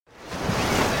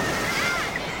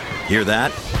Hear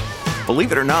that?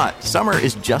 Believe it or not, summer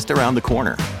is just around the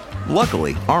corner.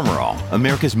 Luckily, Armor All,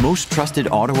 America's most trusted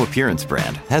auto appearance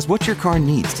brand, has what your car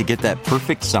needs to get that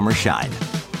perfect summer shine.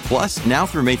 Plus, now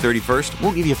through May 31st,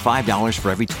 we'll give you $5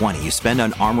 for every $20 you spend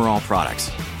on Armor All products.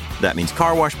 That means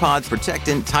car wash pods,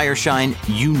 protectant, tire shine,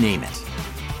 you name it.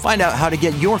 Find out how to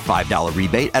get your $5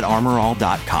 rebate at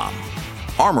armorall.com.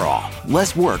 Armor All,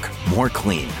 less work, more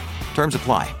clean. Terms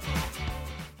apply.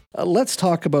 Let's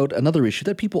talk about another issue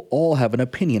that people all have an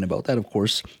opinion about. That, of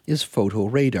course, is photo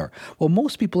radar. Well,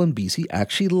 most people in BC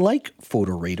actually like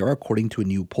photo radar, according to a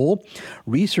new poll.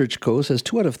 Research Co. says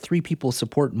 2 out of 3 people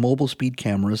support mobile speed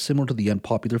cameras similar to the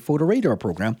unpopular photo radar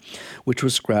program, which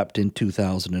was scrapped in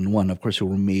 2001. Of course, you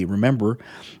may remember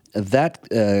that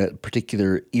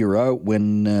particular era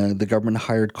when the government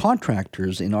hired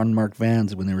contractors in unmarked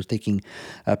vans when they were taking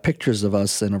pictures of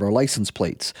us and of our license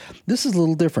plates. This is a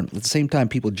little different. At the same time,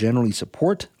 people generally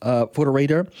support photo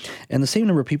radar, and the same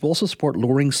number of people also support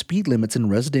lowering speed limits in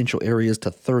residential areas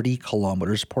to 30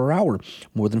 kilometers per hour.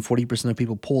 More than 40% of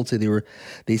people polled say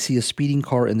they see a speeding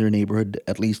car in their neighborhood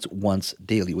at least once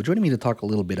daily. Well, joining me to talk a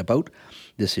little bit about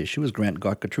this issue is Grant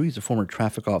Gottgetru. He's a former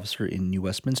traffic officer in New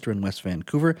Westminster and West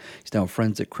Vancouver. He's now a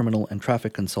forensic criminal and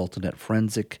traffic consultant at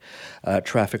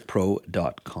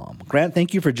forensictrafficpro.com. Grant,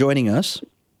 thank you for joining us.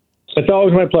 It's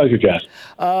always my pleasure, Jess.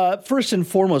 First and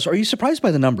foremost, are you surprised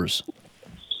by the numbers?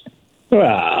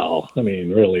 Well, I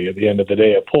mean, really, at the end of the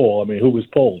day, a poll. I mean, who was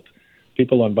polled?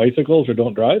 People on bicycles or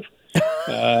don't drive?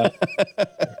 Like,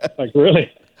 really?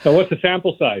 So what's the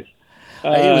sample size? It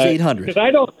was 800.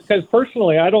 Because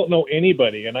personally, I don't know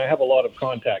anybody, and I have a lot of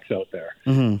contacts out there.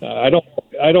 Mm-hmm.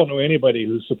 I don't know anybody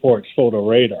who supports photo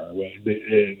radar.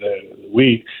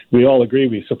 We all agree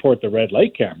we support the red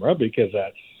light camera because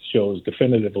that shows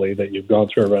definitively that you've gone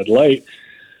through a red light.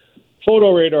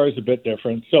 Photo radar is a bit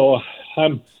different, so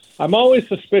I'm always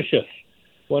suspicious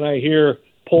when I hear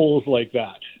polls like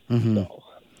that. Mm-hmm. So.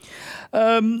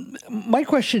 My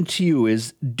question to you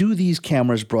is: do these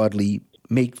cameras broadly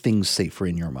make things safer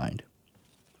in your mind?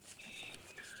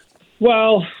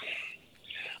 Well,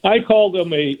 I call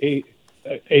them a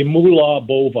moolah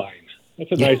bovine.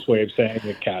 That's a nice way of saying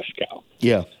a cash cow.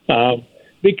 Yeah.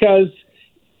 Because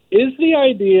is the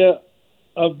idea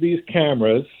of these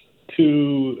cameras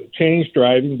to change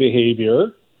driving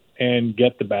behavior and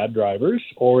get the bad drivers,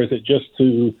 or is it just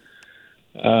to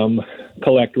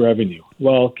collect revenue?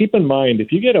 Well, keep in mind,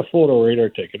 if you get a photo radar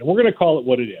ticket, and we're going to call it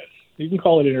what it is, you can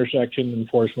call it intersection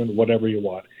enforcement, whatever you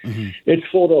want. Mm-hmm. It's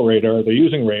photo radar. They're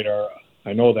using radar.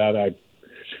 I know that.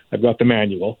 I've got the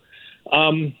manual.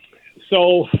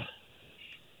 So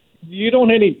you don't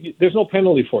there's no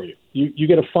penalty for you. You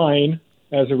get a fine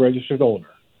as a registered owner.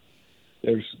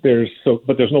 But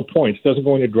there's no points. It doesn't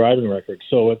go in your driving record.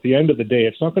 So at the end of the day,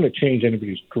 it's not going to change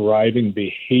anybody's driving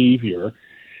behavior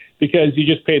because you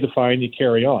just pay the fine, you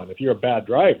carry on. If you're a bad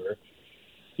driver,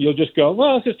 you'll just go,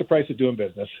 well, it's just the price of doing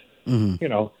business. Mm-hmm. You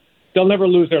know, they'll never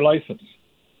lose their license.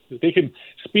 They can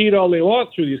speed all they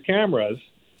want through these cameras,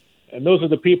 and those are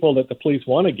the people that the police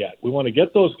want to get. We want to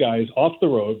get those guys off the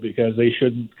road because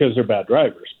they're bad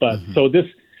drivers. But so this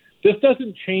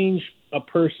doesn't change a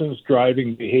person's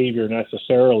driving behavior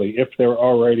necessarily if they're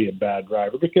already a bad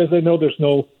driver because they know there's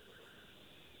no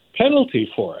penalty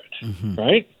for it,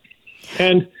 right?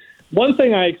 And one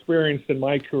thing I experienced in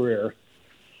my career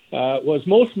was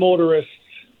most motorists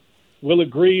will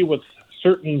agree with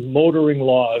certain motoring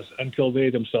laws until they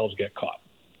themselves get caught.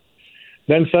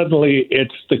 Then suddenly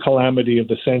it's the calamity of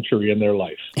the century in their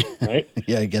life, right?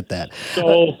 Yeah, I get that.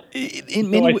 So,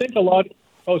 I think a lot...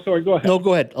 Oh, sorry, go ahead. No,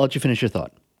 go ahead. I'll let you finish your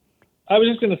thought. I was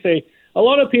just going to say, a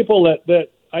lot of people that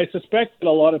I suspect that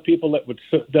a lot of people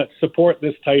that support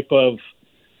this type of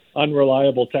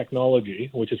unreliable technology,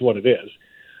 which is what it is,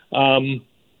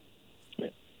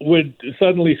 would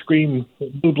suddenly scream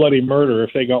blue bloody murder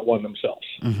if they got one themselves.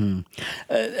 Mm-hmm.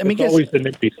 It's always the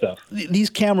nippy stuff.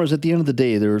 These cameras, at the end of the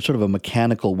day, they're sort of a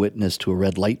mechanical witness to a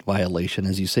red light violation.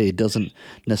 As you say, it doesn't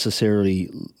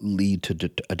necessarily lead to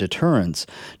a deterrence.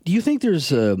 Do you think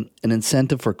there's an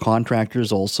incentive for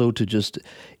contractors also to just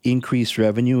increase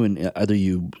revenue, and either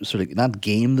you sort of not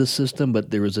game the system,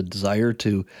 but there is a desire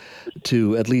to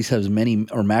at least have as many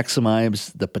or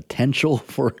maximize the potential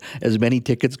for as many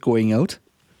tickets going out?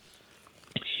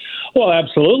 Well,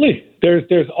 absolutely.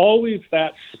 There's always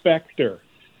that specter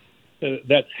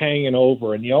that's hanging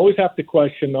over, and you always have to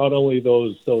question not only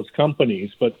those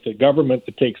companies, but the government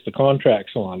that takes the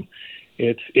contracts on.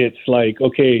 It's like,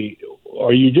 okay,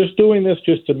 are you just doing this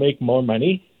just to make more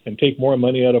money and take more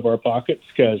money out of our pockets?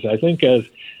 Because I think as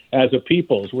as a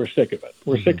people, we're sick of it.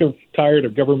 We're tired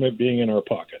of government being in our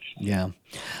pockets. Yeah.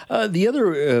 The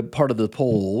other part of the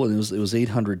poll, and it was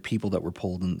 800 people that were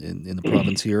polled in the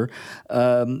province here,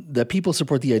 that people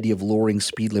support the idea of lowering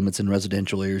speed limits in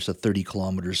residential areas to 30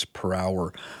 kilometers per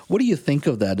hour. What do you think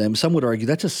of that? Some would argue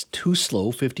that's just too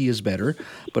slow. 50 is better.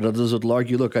 But others would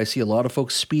argue, look, I see a lot of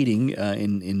folks speeding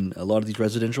in a lot of these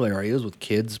residential areas with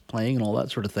kids playing and all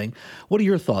that sort of thing. What are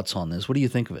your thoughts on this? What do you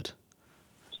think of it?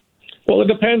 Well, it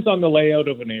depends on the layout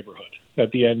of a neighborhood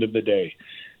at the end of the day.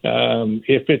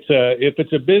 If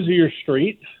it's a busier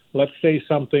street, let's say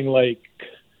something like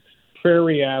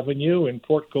Prairie Avenue in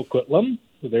Port Coquitlam,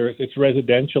 it's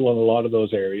residential in a lot of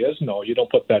those areas. No, you don't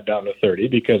put that down to 30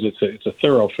 because it's a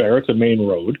thoroughfare, it's a main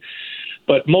road.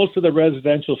 But most of the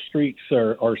residential streets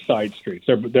are side streets.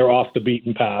 They're off the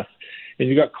beaten path, and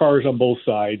you got cars on both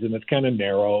sides, and it's kind of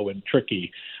narrow and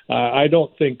tricky. I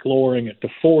don't think lowering it to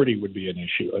 40 would be an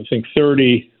issue. I think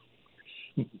 30.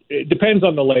 It depends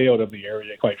on the layout of the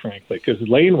area, quite frankly, because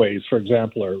laneways, for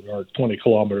example, are 20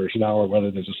 kilometers an hour, whether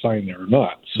there's a sign there or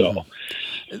not. So,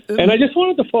 and I just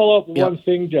wanted to follow up with one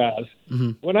thing, Jazz.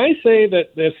 When I say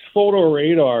that this photo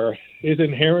radar is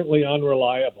inherently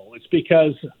unreliable, it's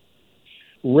because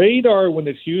radar, when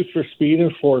it's used for speed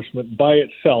enforcement by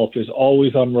itself, is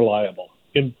always unreliable.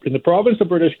 In the province of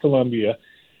British Columbia,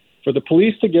 for the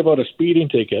police to give out a speeding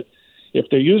ticket, if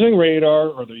they're using radar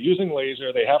or they're using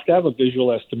laser, they have to have a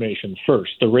visual estimation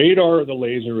first. The radar or the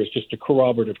laser is just a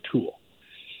corroborative tool.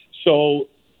 So,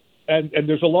 and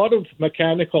there's a lot of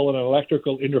mechanical and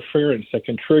electrical interference that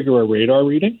can trigger a radar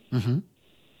reading,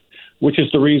 which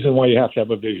is the reason why you have to have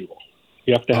a visual.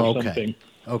 You have to have something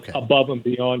above and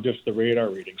beyond just the radar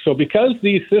reading. So because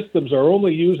these systems are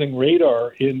only using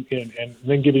radar and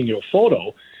then giving you a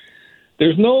photo,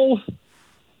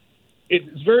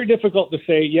 it's very difficult to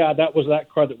say, yeah, that was that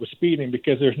car that was speeding,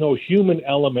 because there's no human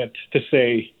element to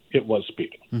say it was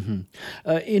speeding.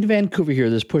 In Vancouver here,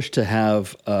 there's push to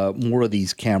have more of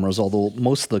these cameras, although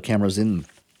most of the cameras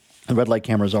the red light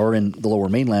cameras are in the Lower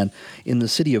Mainland. In the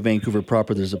city of Vancouver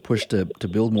proper, there's a push to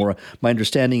build more. My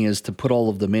understanding is to put all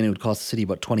of them in, it would cost the city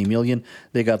about $20 million.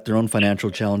 They got their own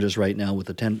financial challenges right now with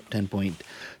the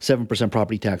 10.7%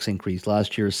 property tax increase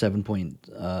last year,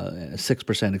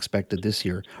 7.6% expected this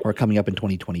year, or coming up in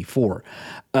 2024.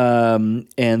 And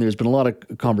there's been a lot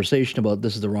of conversation about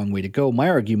this is the wrong way to go. My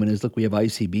argument is, look, we have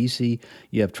ICBC,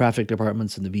 you have traffic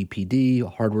departments and the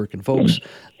VPD, hardworking folks.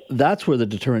 That's where the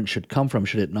deterrent should come from,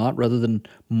 should it not, rather than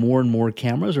more and more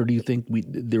cameras? Or do you think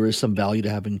there is some value to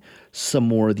having some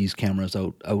more of these cameras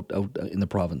out in the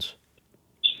province?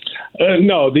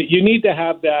 No, you need to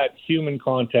have that human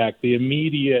contact, the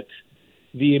immediate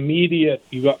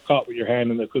you got caught with your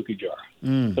hand in the cookie jar,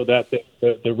 so that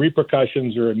the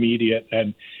repercussions are immediate,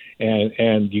 and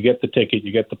you get the ticket,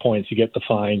 you get the points, you get the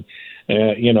fine,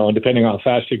 and depending on how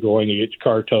fast you're going, you get your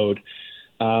car towed.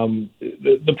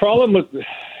 The problem with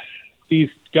these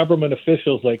government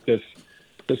officials like this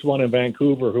one in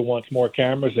Vancouver who wants more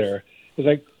cameras there is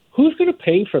like, who's going to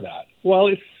pay for that? Well,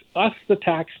 it's us, the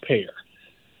taxpayer.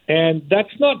 And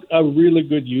that's not a really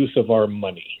good use of our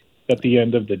money at the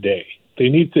end of the day. They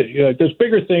need to, there's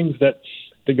bigger things that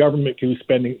the government can be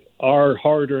spending our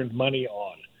hard-earned money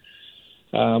on.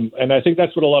 And I think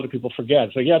that's what a lot of people forget.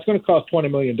 It's like, yeah, it's going to cost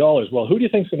 $20 million. Well, who do you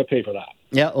think is going to pay for that?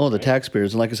 Yeah, the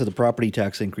taxpayers. And like I said, the property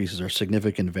tax increases are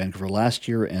significant in Vancouver last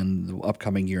year and the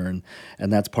upcoming year, and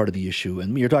that's part of the issue.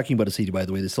 And you're talking about a city, by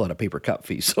the way, they still had a paper cup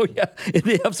fee. So, yeah,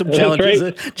 they have some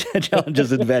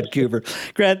challenges in Vancouver.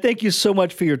 Grant, thank you so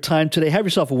much for your time today. Have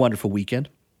yourself a wonderful weekend.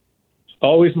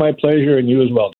 Always my pleasure, and you as well.